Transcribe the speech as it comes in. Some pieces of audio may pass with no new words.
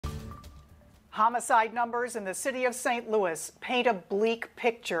Homicide numbers in the city of St. Louis paint a bleak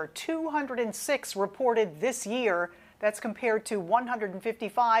picture. 206 reported this year. That's compared to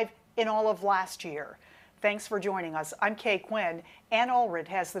 155 in all of last year. Thanks for joining us. I'm Kay Quinn. Ann Allred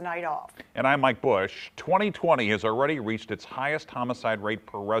has the night off. And I'm Mike Bush. 2020 has already reached its highest homicide rate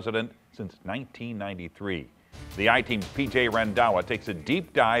per resident since 1993. The I-Team's PJ Randawa takes a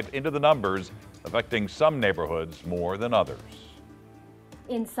deep dive into the numbers affecting some neighborhoods more than others.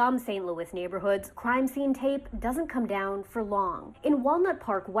 In some St. Louis neighborhoods, crime scene tape doesn't come down for long. In Walnut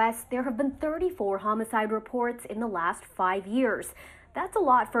Park West, there have been 34 homicide reports in the last 5 years. That's a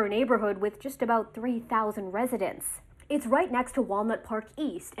lot for a neighborhood with just about 3,000 residents. It's right next to Walnut Park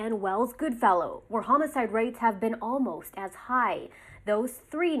East and Wells Goodfellow, where homicide rates have been almost as high. Those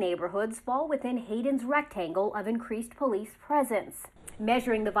three neighborhoods fall within Hayden's rectangle of increased police presence.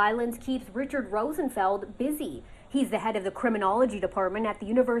 Measuring the violence keeps Richard Rosenfeld busy. He's the head of the criminology department at the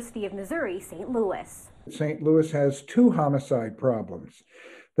University of Missouri, St. Louis. St. Louis has two homicide problems.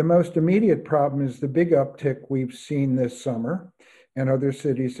 The most immediate problem is the big uptick we've seen this summer, and other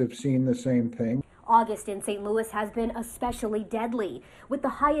cities have seen the same thing. August in St. Louis has been especially deadly, with the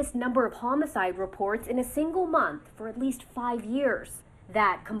highest number of homicide reports in a single month for at least 5 years.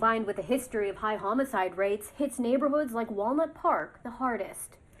 That, combined with a history of high homicide rates, hits neighborhoods like Walnut Park the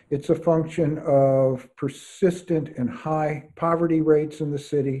hardest. It's a function of persistent and high poverty rates in the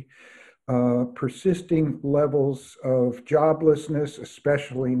city, persisting levels of joblessness,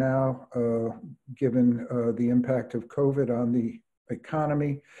 especially now, given the impact of COVID on the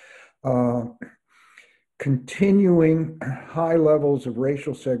economy, continuing high levels of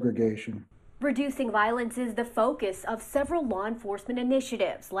racial segregation. Reducing violence is the focus of several law enforcement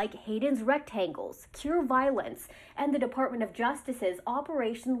initiatives like Hayden's Rectangles, Cure Violence, and the Department of Justice's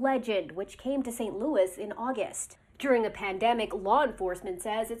Operation Legend, which came to St. Louis in August. During a pandemic, law enforcement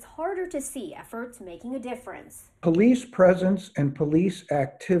says it's harder to see efforts making a difference. Police presence and police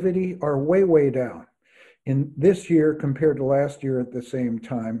activity are way down in this year compared to last year at the same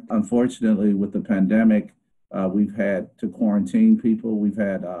time. Unfortunately, with the pandemic, we've had to quarantine people. We've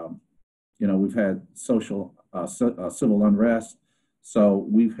had social civil unrest, so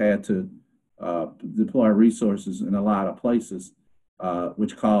we've had to deploy resources in a lot of places,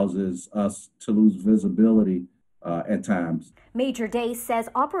 which causes us to lose visibility at times. Major Day says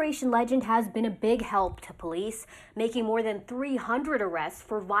Operation Legend has been a big help to police, making more than 300 arrests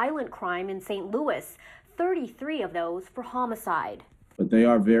for violent crime in St. Louis, 33 of those for homicide. But they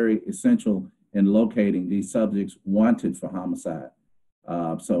are very essential in locating these subjects wanted for homicide.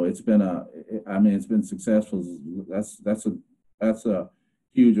 So it's been successful. That's a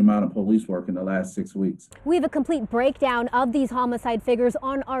huge amount of police work in the last 6 weeks. We have a complete breakdown of these homicide figures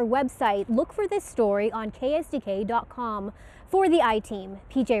on our website. Look for this story on ksdk.com. For the I-Team,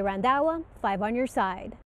 PJ Randawa, 5 on your side.